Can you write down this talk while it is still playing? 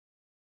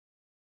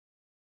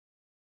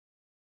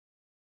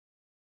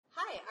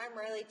Hi, I'm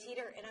Riley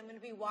Teeter, and I'm going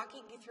to be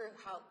walking you through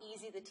how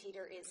easy the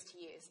teeter is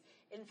to use.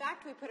 In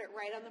fact, we put it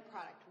right on the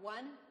product.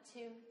 1,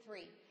 2,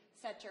 3.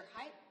 Set your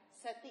height,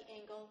 set the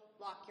angle,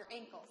 lock your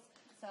ankles.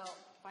 So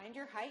find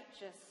your height,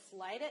 just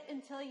slide it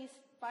until you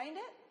find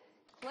it,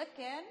 click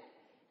in,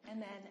 and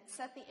then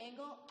set the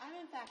angle. I'm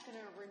in fact going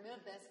to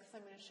remove this because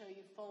I'm going to show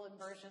you full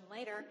inversion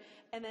later,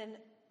 and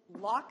then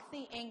lock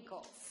the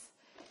ankles.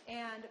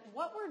 And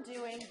what we're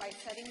doing by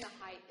setting the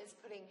height is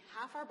putting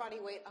half our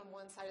body weight on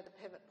one side of the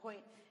pivot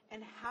point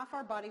and half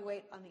our body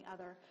weight on the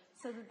other,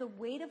 so that the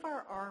weight of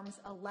our arms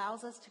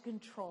allows us to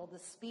control the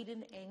speed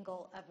and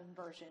angle of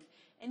inversion.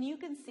 And you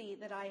can see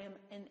that I am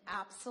in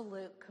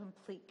absolute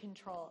complete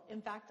control.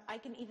 In fact, I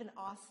can even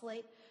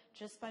oscillate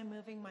just by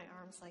moving my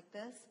arms like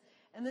this.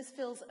 And this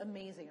feels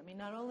amazing. I mean,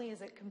 not only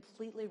is it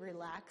completely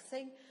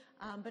relaxing,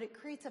 but it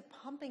creates a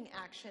pumping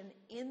action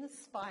in the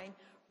spine,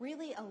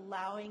 really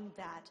allowing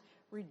that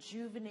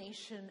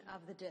rejuvenation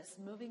of the disc,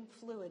 moving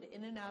fluid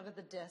in and out of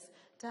the disc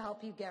to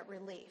help you get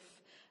relief.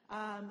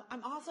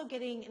 I'm also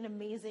getting an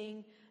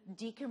amazing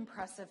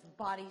decompressive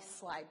body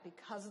slide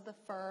because of the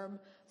firm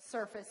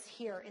surface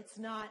here. It's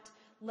not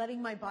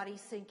letting my body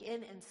sink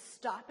in and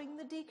stopping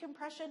the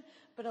decompression,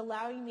 but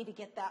allowing me to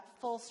get that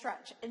full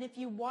stretch. And if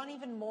you want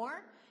even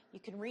more, you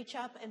can reach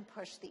up and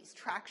push these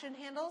traction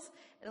handles.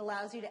 It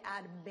allows you to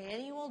add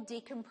manual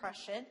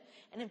decompression.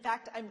 And in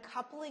fact, I'm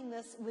coupling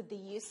this with the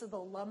use of the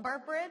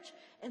lumbar bridge.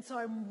 And so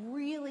I'm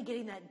really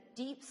getting that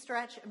deep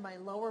stretch in my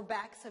lower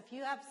back. So if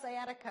you have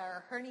sciatica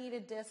or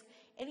herniated disc,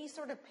 any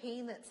sort of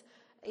pain that's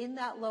in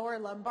that lower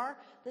lumbar,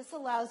 this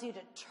allows you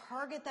to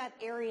target that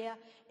area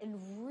and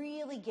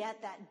really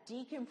get that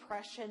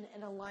decompression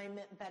and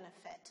alignment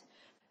benefit.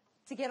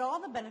 To get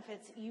all the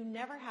benefits, you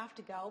never have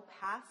to go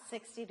past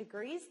 60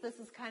 degrees. This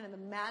is kind of the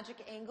magic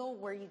angle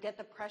where you get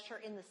the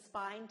pressure in the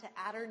spine to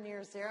at or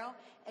near zero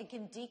and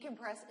can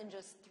decompress in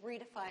just 3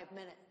 to 5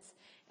 minutes.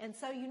 And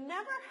so you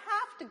never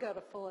have to go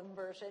to full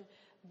inversion,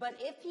 but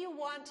if you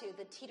want to,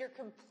 the teeter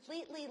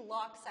completely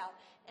locks out.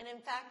 And in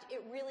fact,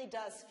 it really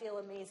does feel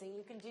amazing.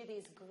 You can do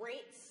these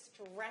great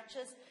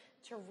stretches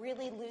to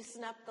really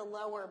loosen up the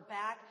lower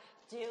back.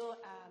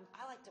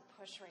 I like to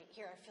push right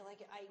here. I feel like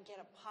I get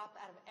a pop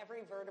out of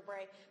every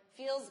vertebrae.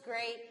 Feels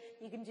great.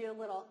 You can do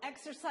little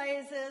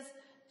exercises,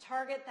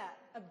 target that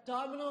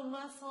abdominal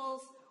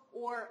muscles,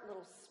 or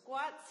little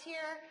squats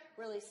here,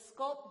 really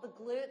sculpt the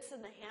glutes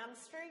and the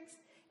hamstrings.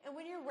 And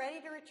when you're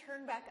ready to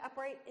return back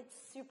upright, it's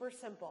super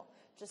simple.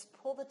 Just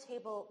pull the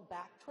table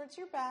back towards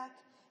your back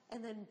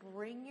and then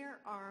bring your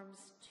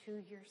arms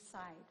to your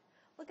side.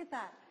 Look at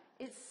that.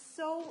 It's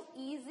so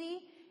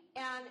easy.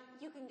 And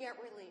you can get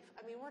relief.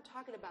 I mean, we're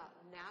talking about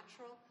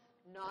natural,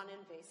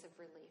 non-invasive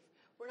relief.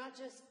 We're not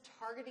just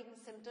targeting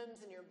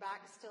symptoms and your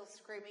back still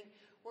screaming.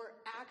 We're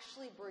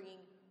actually bringing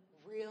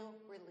real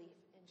relief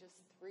in just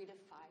 3 to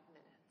 5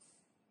 minutes.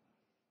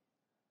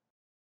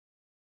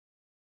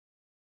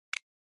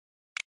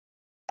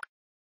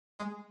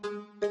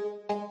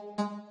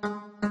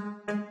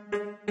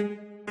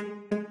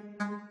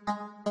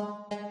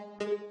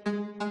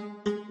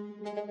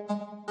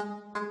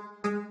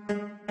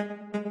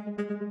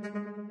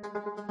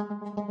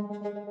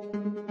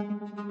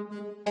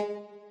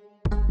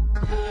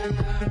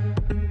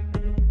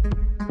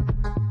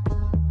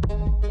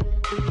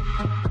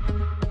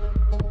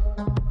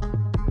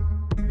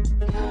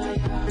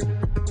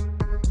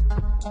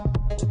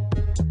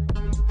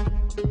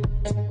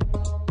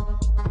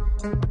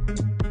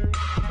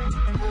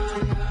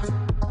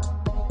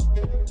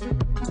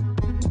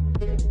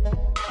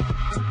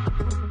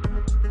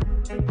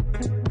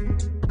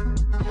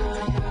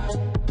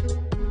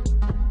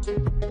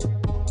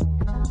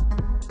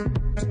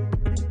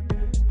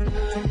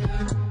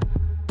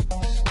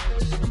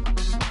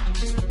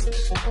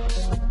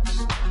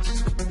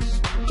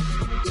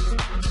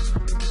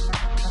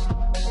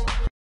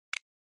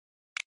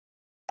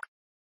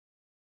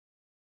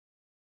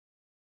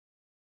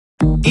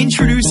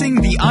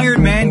 Introducing the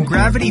Ironman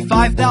Gravity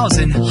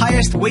 5000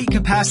 highest weight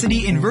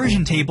capacity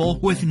inversion table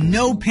with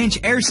no pinch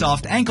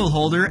airsoft ankle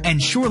holder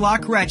and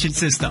Sure-Lock ratchet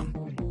system.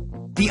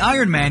 The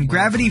Ironman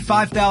Gravity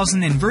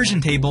 5000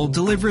 inversion table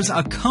delivers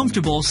a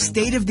comfortable,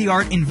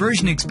 state-of-the-art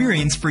inversion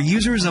experience for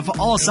users of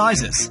all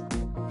sizes.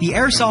 The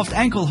airsoft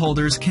ankle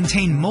holders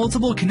contain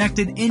multiple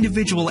connected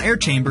individual air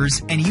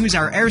chambers and use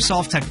our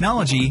airsoft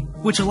technology,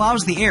 which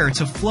allows the air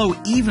to flow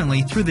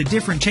evenly through the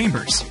different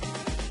chambers.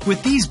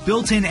 With these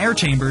built-in air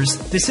chambers,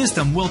 the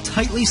system will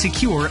tightly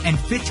secure and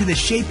fit to the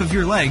shape of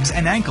your legs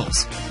and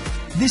ankles.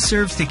 This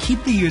serves to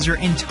keep the user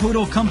in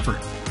total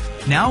comfort.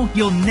 Now,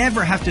 you'll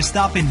never have to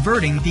stop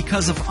inverting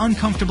because of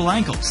uncomfortable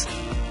ankles.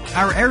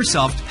 Our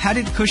airsoft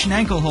padded cushion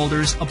ankle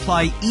holders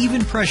apply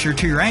even pressure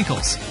to your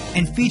ankles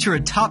and feature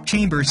a top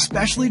chamber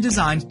specially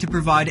designed to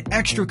provide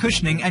extra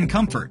cushioning and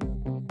comfort.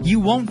 You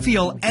won't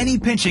feel any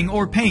pinching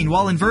or pain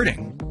while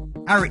inverting.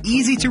 Our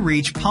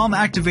easy-to-reach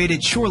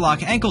palm-activated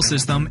Sure-Lock ankle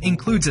system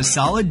includes a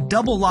solid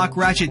double-lock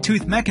ratchet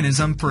tooth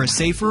mechanism for a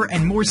safer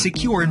and more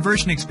secure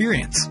inversion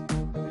experience.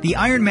 The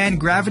Ironman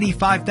Gravity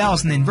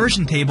 5000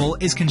 inversion table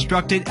is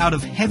constructed out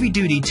of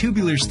heavy-duty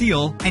tubular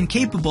steel and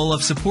capable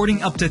of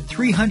supporting up to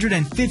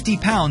 350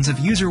 pounds of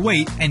user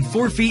weight and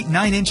 4 feet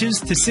 9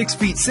 inches to 6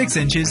 feet 6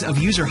 inches of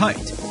user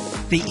height.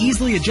 The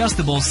easily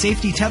adjustable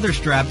safety tether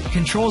strap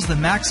controls the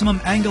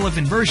maximum angle of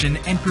inversion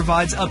and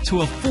provides up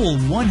to a full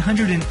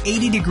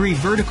 180-degree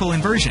vertical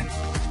inversion.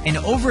 An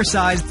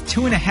oversized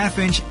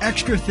 2.5-inch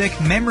extra thick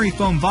memory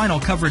foam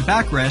vinyl covered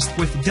backrest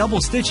with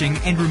double stitching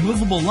and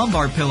removable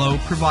lumbar pillow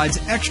provides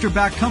extra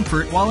back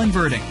comfort while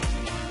inverting.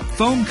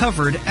 Foam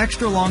covered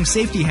extra long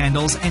safety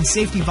handles and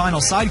safety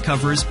vinyl side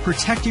covers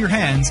protect your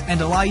hands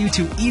and allow you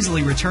to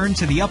easily return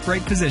to the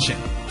upright position.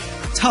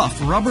 Tough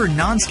rubber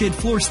non-skid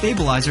floor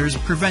stabilizers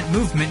prevent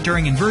movement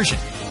during inversion,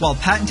 while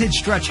patented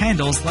stretch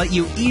handles let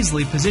you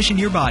easily position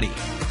your body.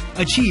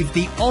 Achieve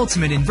the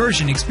ultimate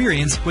inversion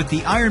experience with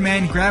the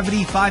Ironman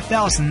Gravity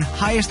 5000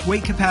 highest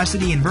weight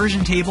capacity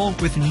inversion table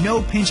with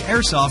no pinch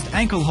airsoft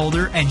ankle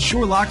holder and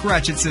Sure-Lock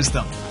ratchet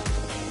system.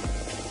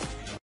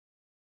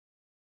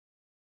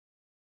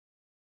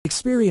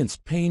 Experience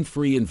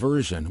pain-free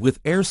inversion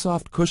with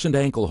airsoft cushioned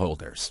ankle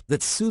holders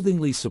that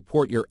soothingly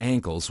support your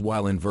ankles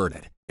while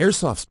inverted.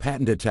 Airsoft's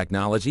patented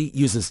technology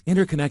uses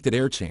interconnected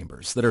air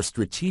chambers that are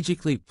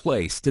strategically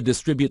placed to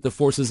distribute the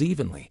forces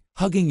evenly,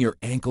 hugging your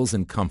ankles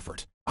in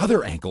comfort.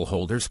 Other ankle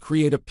holders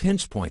create a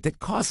pinch point that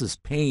causes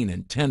pain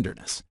and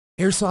tenderness.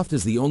 Airsoft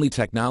is the only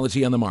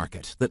technology on the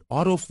market that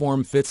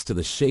auto-form fits to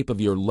the shape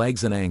of your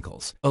legs and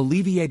ankles,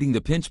 alleviating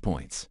the pinch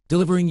points,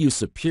 delivering you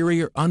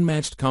superior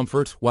unmatched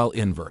comfort while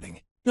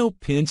inverting. No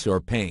pinch or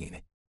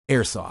pain.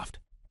 Airsoft.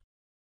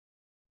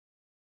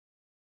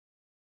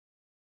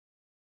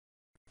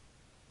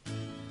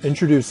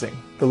 Introducing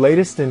the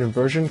latest in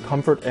inversion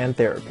comfort and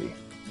therapy,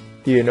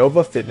 the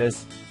Innova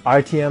Fitness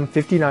ITM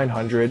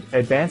 5900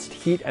 Advanced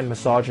Heat and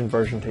Massage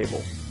Inversion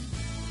Table.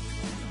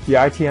 The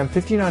ITM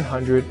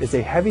 5900 is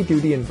a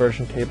heavy-duty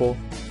inversion table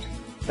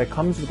that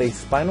comes with a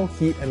spinal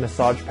heat and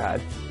massage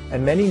pad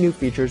and many new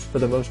features for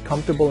the most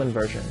comfortable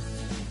inversion.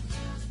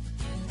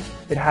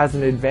 It has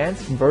an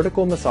advanced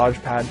vertical massage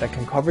pad that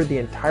can cover the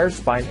entire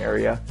spine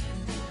area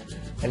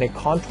and a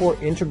contour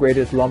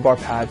integrated lumbar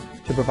pad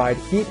to provide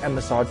heat and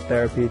massage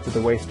therapy to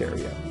the waist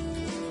area.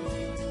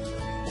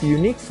 The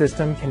unique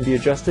system can be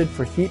adjusted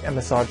for heat and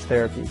massage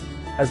therapy,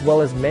 as well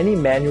as many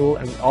manual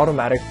and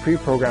automatic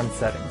pre-programmed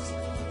settings.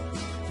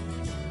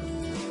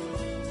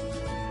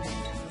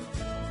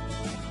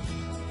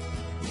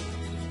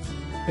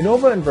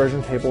 Innova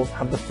inversion tables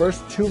have the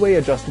first two-way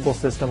adjustable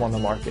system on the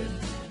market.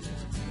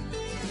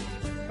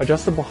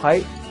 Adjustable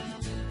height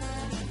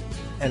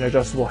and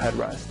adjustable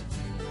headrest,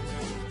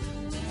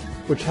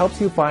 which helps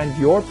you find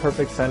your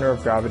perfect center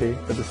of gravity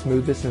for the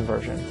smoothest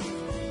inversion.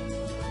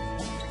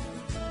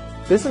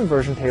 This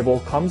inversion table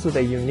comes with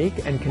a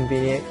unique and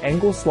convenient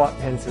angle slot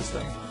pin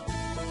system.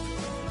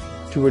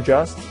 To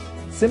adjust,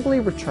 simply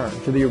return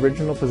to the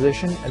original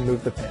position and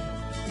move the pin.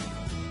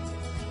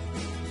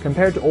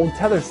 Compared to old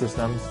tether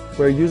systems,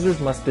 where users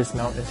must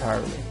dismount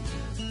entirely.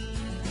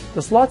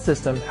 The slot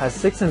system has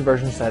 6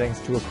 inversion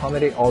settings to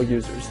accommodate all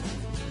users,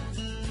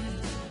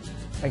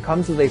 and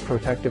comes with a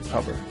protective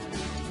cover.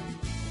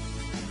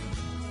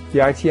 The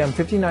ITM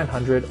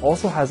 5900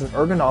 also has an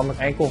ergonomic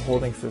ankle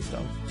holding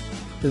system,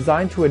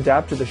 designed to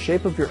adapt to the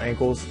shape of your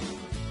ankles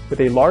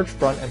with a large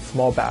front and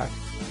small back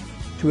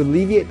to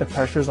alleviate the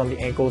pressures on the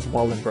ankles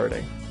while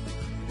inverting.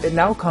 It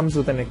now comes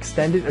with an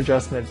extended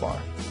adjustment bar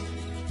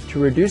to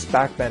reduce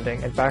back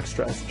bending and back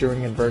stress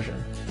during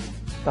inversion.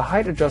 The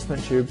height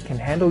adjustment tube can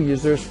handle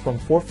users from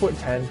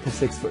 4'10" to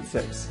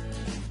 6'6".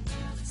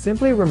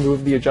 Simply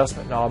remove the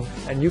adjustment knob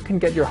and you can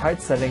get your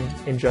height setting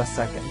in just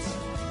seconds.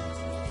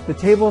 The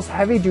table's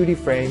heavy-duty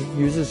frame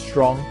uses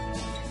strong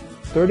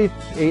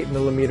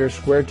 38mm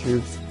square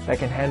tubes that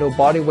can handle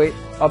body weight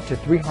up to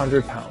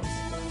 300 pounds.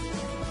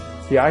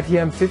 The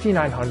ITM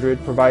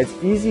 5900 provides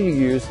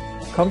easy-to-use,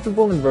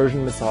 comfortable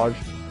inversion massage,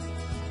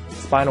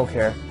 spinal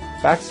care,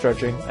 back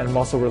stretching, and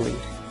muscle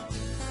relief.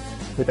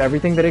 With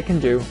everything that it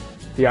can do,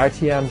 the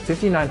ITM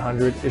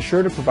 5900 is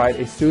sure to provide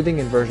a soothing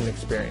inversion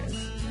experience.